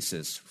your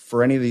basis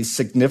for any of these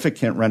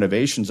significant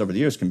renovations over the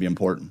years can be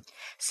important.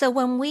 So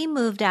when we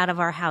moved out of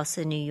our house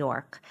in New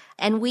York,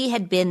 and we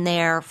had been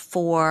there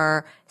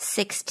for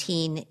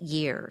 16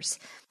 years,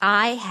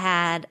 I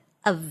had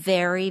a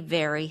very,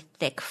 very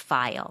thick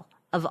file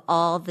of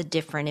all the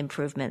different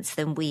improvements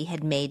that we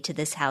had made to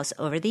this house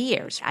over the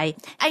years. I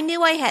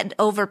knew I had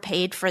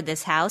overpaid for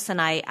this house, and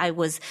I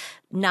was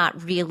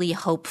not really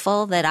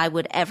hopeful that I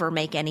would ever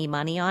make any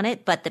money on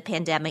it, but the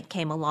pandemic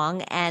came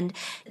along. And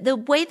the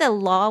way the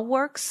law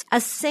works, a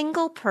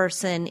single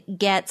person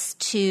gets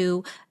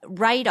to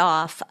write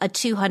off a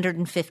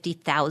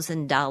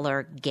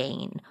 $250,000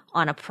 gain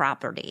on a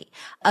property.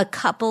 A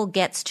couple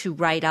gets to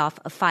write off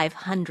a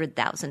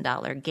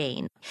 $500,000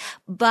 gain.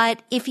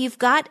 But if you've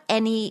got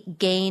any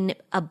gain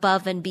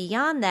above and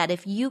beyond that,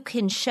 if you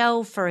can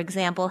show, for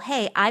example,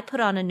 hey, I put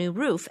on a new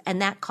roof and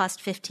that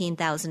cost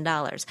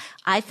 $15,000.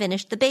 I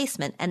finished the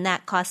basement and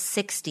that cost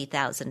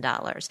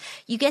 $60,000.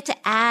 You get to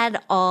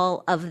add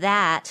all of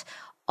that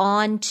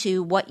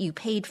onto what you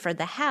paid for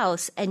the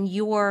house, and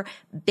your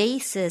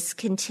basis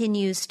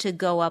continues to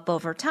go up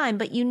over time,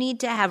 but you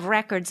need to have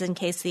records in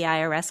case the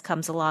IRS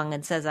comes along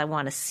and says, I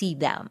want to see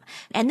them.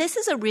 And this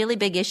is a really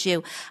big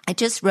issue. I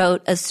just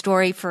wrote a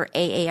story for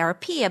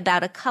AARP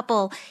about a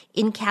couple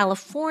in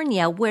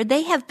California where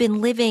they have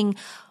been living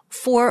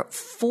for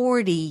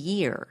 40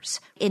 years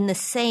in the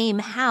same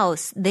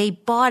house. They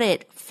bought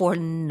it for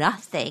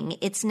nothing.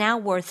 It's now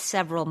worth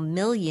several $1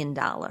 million.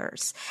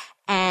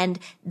 And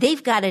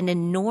they've got an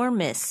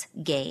enormous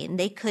gain.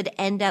 They could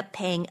end up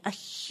paying a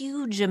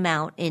huge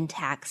amount in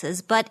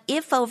taxes. But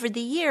if over the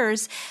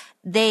years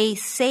they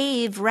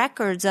save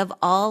records of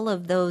all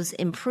of those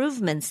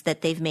improvements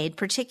that they've made,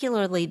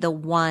 particularly the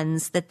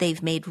ones that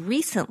they've made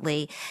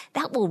recently,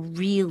 that will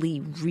really,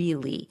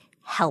 really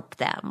help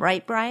them.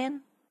 Right,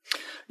 Brian?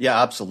 Yeah,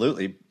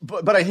 absolutely.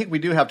 But I think we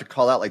do have to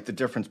call out the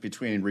difference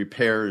between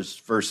repairs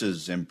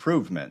versus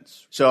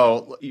improvements.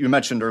 So you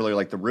mentioned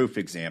earlier, the roof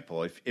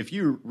example. If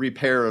you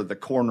repair the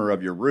corner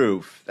of your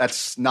roof,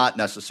 that's not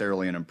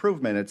necessarily an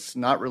improvement. It's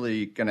not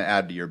really going to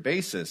add to your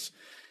basis.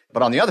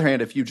 But on the other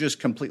hand, if you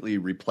just completely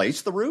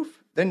replace the roof,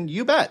 then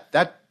you bet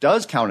that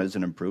does count as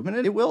an improvement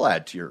and it will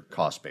add to your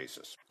cost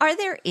basis. Are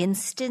there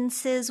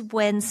instances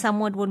when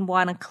someone would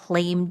want to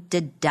claim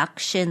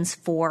deductions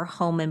for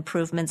home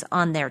improvements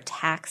on their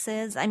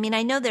taxes? I mean,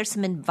 I know there's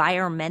some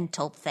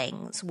environmental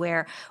things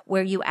where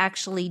you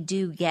actually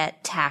do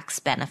get tax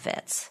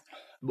benefits.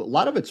 A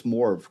lot of it's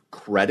more of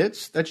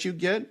credits that you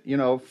get,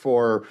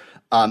 for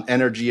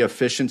energy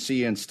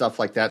efficiency and stuff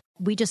like that.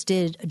 We just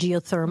did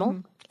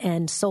geothermal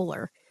and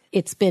solar.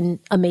 It's been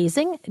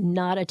amazing,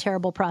 not a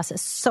terrible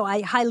process. So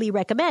I highly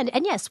recommend.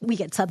 And yes, we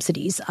get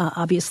subsidies,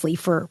 obviously,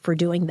 for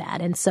doing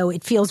that. And so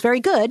it feels very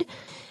good.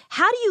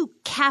 How do you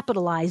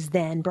capitalize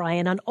then,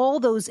 Brian, on all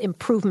those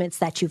improvements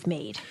that you've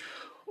made?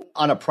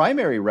 On a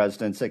primary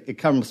residence, it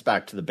comes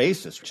back to the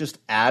basis, just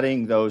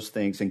adding those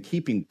things and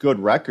keeping good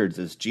records,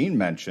 as Jean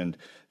mentioned.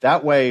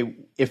 That way,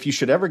 if you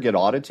should ever get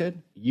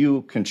audited,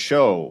 you can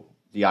show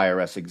the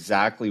IRS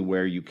exactly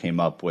where you came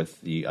up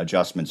with the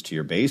adjustments to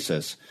your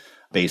basis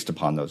based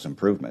upon those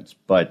improvements.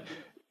 But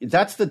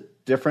that's the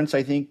difference,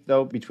 I think,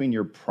 though, between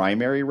your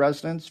primary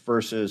residence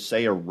versus,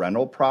 say, a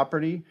rental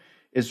property,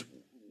 is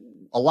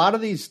a lot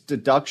of these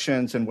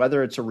deductions, and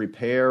whether it's a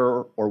repair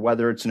or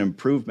whether it's an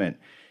improvement,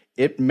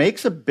 it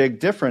makes a big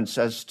difference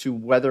as to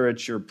whether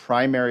it's your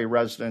primary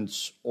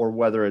residence or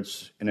whether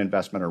it's an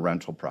investment or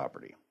rental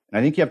property. And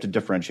I think you have to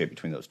differentiate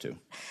between those two.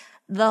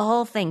 The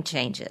whole thing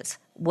changes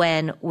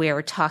when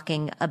we're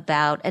talking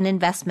about an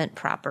investment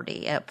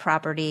property, a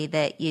property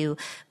that you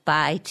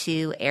buy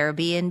to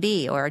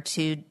Airbnb or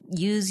to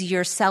use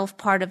yourself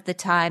part of the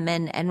time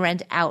and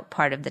rent out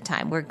part of the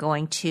time. We're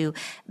going to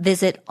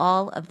visit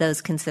all of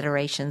those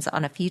considerations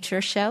on a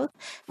future show.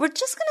 We're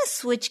just going to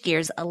switch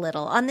gears a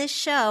little. On this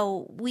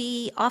show,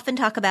 we often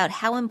talk about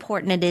how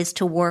important it is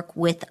to work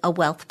with a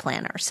wealth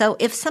planner. So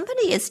if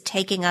somebody is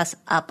taking us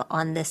up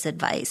on this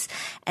advice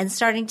and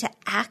starting to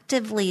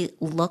actively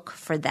look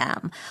for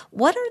them,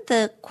 what are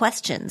the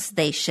questions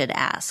they should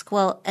ask?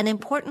 Well, an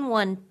important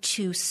one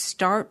to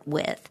start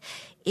with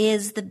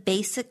is the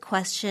basic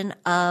question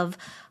of,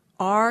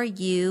 are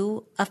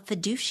you a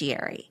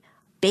fiduciary?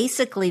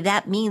 Basically,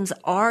 that means,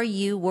 are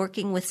you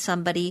working with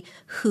somebody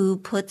who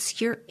puts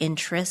your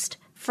interest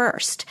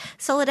first?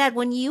 Soledad,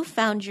 when you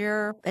found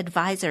your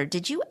advisor,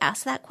 did you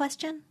ask that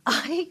question?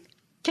 I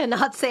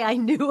cannot say I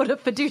knew what a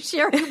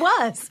fiduciary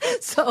was.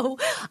 So,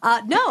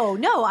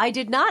 no, I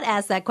did not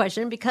ask that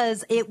question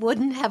because it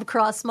wouldn't have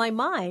crossed my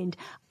mind.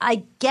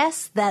 I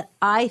guess that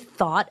I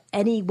thought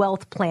any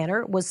wealth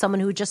planner was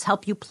someone who would just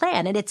help you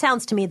plan. And it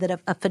sounds to me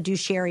that a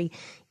fiduciary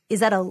Is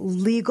that a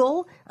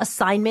legal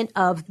assignment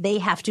of they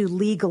have to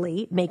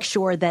legally make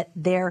sure that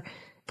they're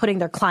putting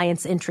their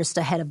client's interest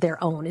ahead of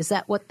their own? Is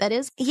that what that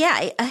is?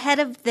 Yeah, ahead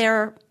of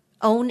their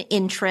own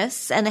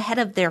interests and ahead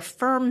of their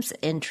firm's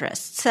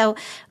interests. So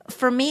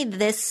for me,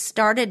 this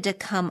started to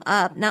come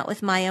up, not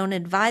with my own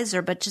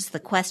advisor, but just the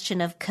question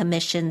of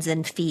commissions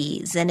and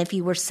fees. And if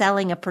you were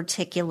selling a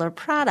particular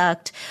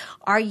product,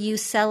 are you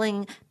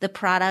selling the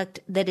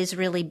product that is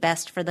really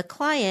best for the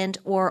client,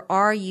 or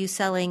are you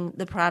selling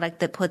the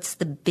product that puts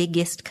the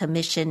biggest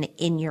commission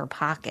in your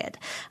pocket?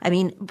 I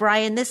mean,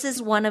 Brian, this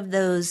is one of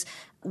those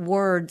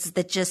words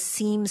that just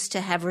seems to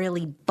have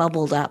really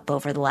bubbled up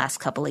over the last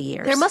couple of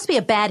years. There must be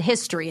a bad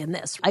history in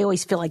this. I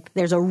always feel like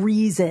there's a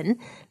reason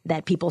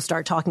that people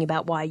start talking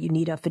about why you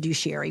need a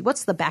fiduciary.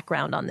 What's the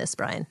background on this,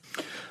 Brian?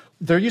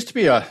 There used to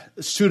be a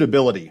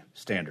suitability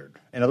standard.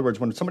 In other words,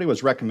 when somebody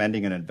was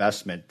recommending an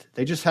investment,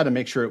 they just had to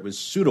make sure it was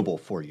suitable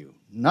for you.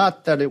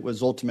 Not that it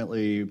was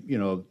ultimately,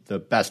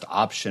 the best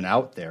option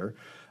out there,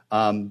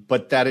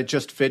 but that it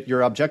just fit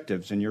your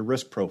objectives and your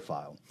risk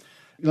profile.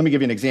 Let me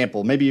give you an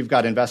example. Maybe you've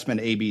got investment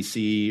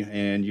ABC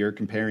and you're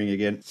comparing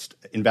against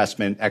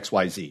investment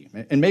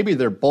XYZ. And maybe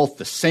they're both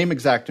the same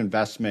exact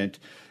investment.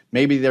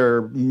 Maybe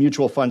they're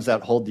mutual funds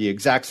that hold the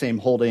exact same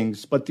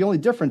holdings, but the only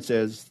difference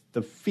is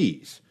the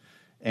fees.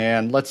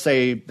 And let's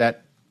say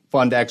that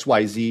fund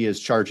XYZ is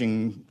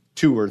charging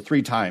 2 or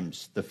 3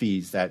 times the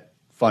fees that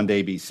fund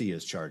ABC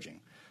is charging.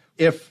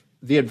 If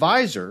the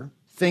advisor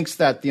thinks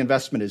that the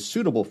investment is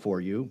suitable for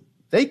you,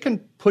 they can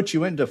put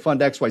you into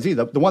fund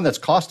XYZ, the one that's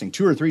costing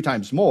 2 or 3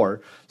 times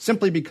more,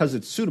 simply because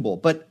it's suitable.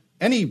 But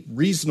any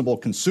reasonable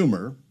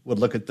consumer would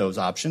look at those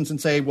options and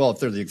say, well, if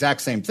they're the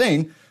exact same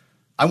thing,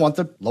 I want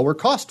the lower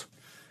cost.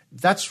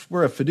 That's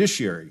where a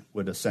fiduciary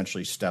would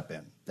essentially step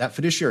in. That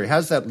fiduciary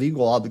has that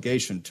legal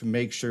obligation to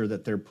make sure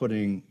that they're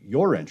putting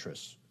your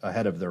interests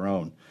ahead of their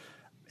own.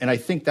 And I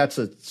think that's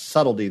a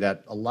subtlety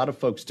that a lot of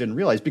folks didn't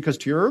realize, because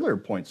to your earlier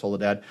point,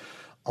 Soledad,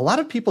 a lot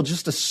of people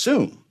just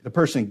assume the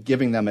person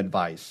giving them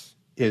advice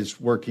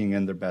is working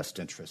in their best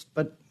interest.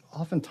 But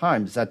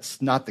oftentimes that's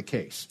not the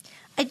case.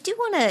 I do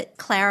want to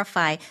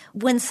clarify,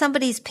 when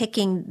somebody's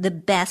picking the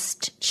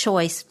best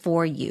choice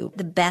for you,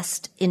 the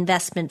best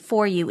investment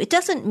for you, it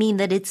doesn't mean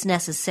that it's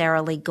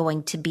necessarily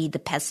going to be the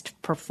best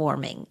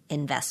performing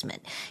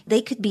investment.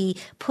 They could be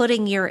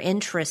putting your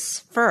interests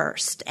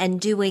first and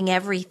doing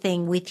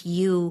everything with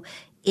you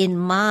in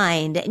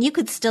mind, and you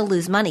could still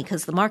lose money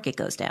because the market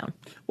goes down.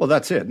 Well,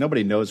 that's it.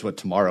 Nobody knows what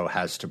tomorrow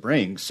has to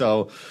bring.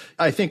 So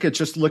I think it's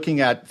just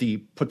looking at the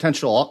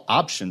potential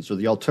options or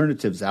the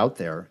alternatives out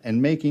there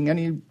and making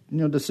any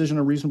decision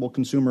a reasonable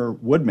consumer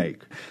would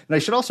make. And I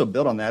should also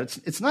build on that.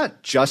 It's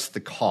not just the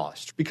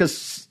cost,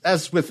 because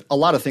as with a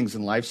lot of things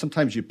in life,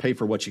 sometimes you pay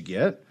for what you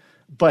get.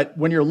 But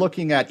when you're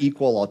looking at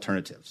equal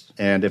alternatives,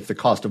 and if the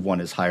cost of one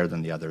is higher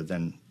than the other,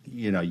 then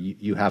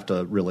you have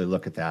to really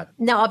look at that.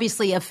 Now,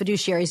 obviously, a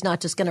fiduciary is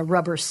not just going to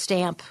rubber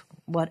stamp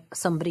what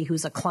somebody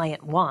who's a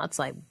client wants,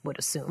 I would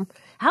assume.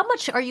 How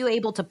much are you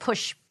able to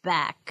push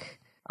back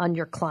on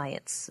your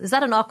clients? Is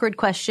that an awkward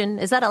question?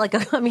 Is that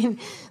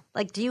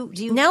do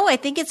you? No, I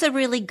think it's a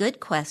really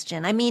good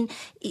question. I mean,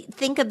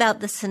 think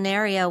about the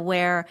scenario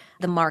where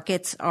the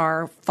markets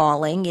are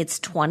falling. It's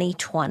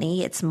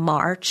 2020. It's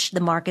March. The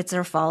markets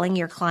are falling.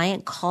 Your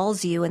client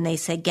calls you and they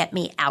say, "Get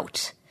me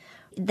out."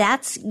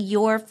 That's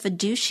your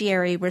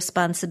fiduciary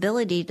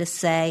responsibility to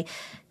say,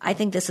 I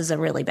think this is a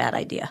really bad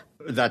idea.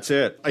 That's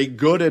it. A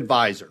good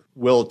advisor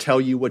will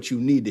tell you what you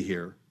need to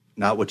hear,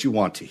 not what you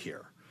want to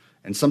hear.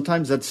 And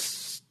sometimes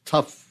that's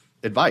tough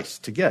advice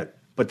to get,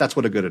 but that's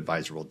what a good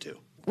advisor will do.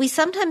 We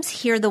sometimes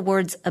hear the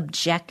words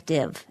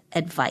objective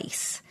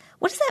advice.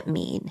 What does that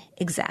mean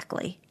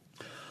exactly?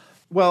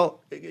 Well,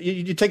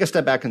 you take a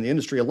step back in the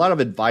industry, a lot of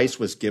advice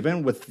was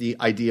given with the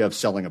idea of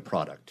selling a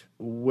product.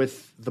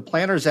 With the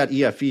planners at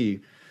EFE,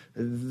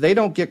 they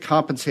don't get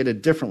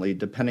compensated differently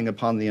depending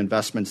upon the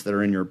investments that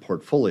are in your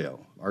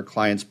portfolio. Our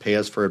clients pay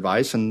us for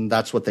advice, and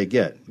that's what they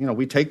get.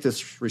 We take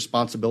this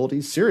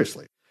responsibility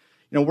seriously.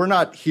 We're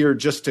not here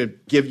just to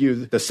give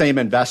you the same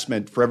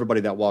investment for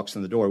everybody that walks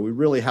in the door. We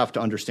really have to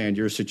understand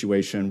your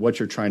situation, what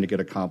you're trying to get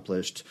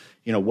accomplished,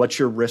 what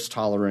your risk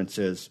tolerance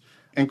is.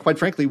 And quite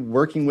frankly,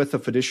 working with a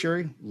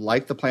fiduciary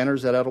like the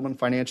planners at Edelman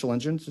Financial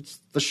Engines, it's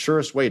the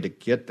surest way to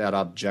get that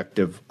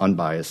objective,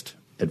 unbiased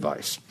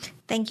advice.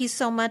 Thank you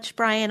so much,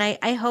 Brian.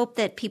 I hope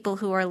that people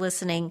who are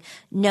listening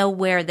know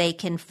where they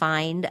can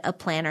find a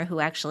planner who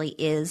actually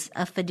is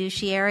a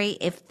fiduciary.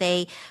 If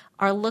they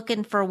are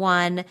looking for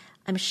one,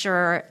 I'm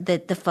sure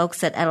that the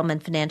folks at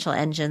Edelman Financial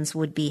Engines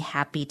would be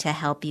happy to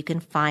help. You can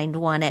find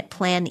one at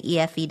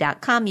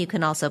planefe.com. You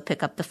can also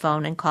pick up the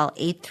phone and call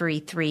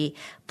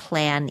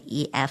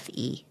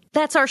 833-PLAN-EFE.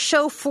 That's our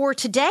show for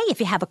today. If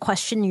you have a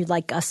question you'd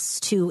like us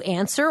to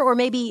answer, or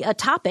maybe a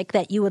topic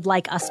that you would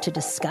like us to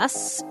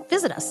discuss,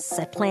 visit us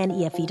at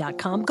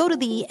planefe.com. Go to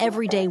the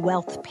Everyday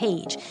Wealth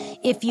page.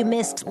 If you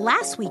missed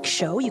last week's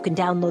show, you can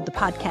download the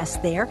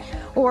podcast there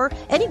or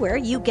anywhere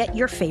you get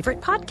your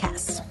favorite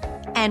podcasts.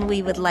 And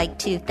we would like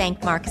to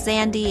thank Mark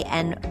Zandi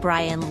and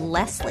Brian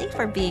Leslie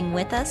for being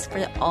with us,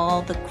 for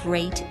all the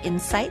great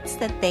insights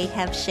that they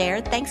have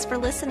shared. Thanks for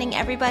listening,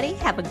 everybody.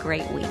 Have a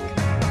great week.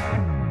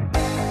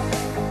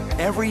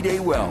 Everyday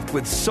Wealth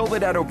with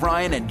Soledad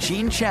O'Brien and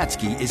Jean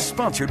Chatzky is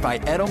sponsored by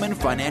Edelman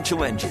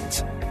Financial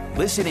Engines.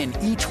 Listen in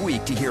each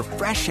week to hear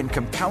fresh and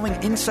compelling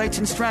insights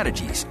and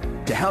strategies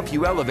to help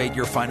you elevate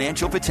your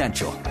financial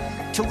potential.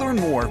 To learn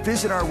more,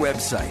 visit our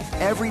website,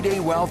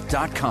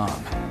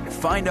 everydaywealth.com.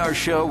 Find our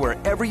show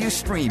wherever you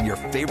stream your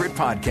favorite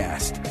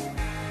podcast.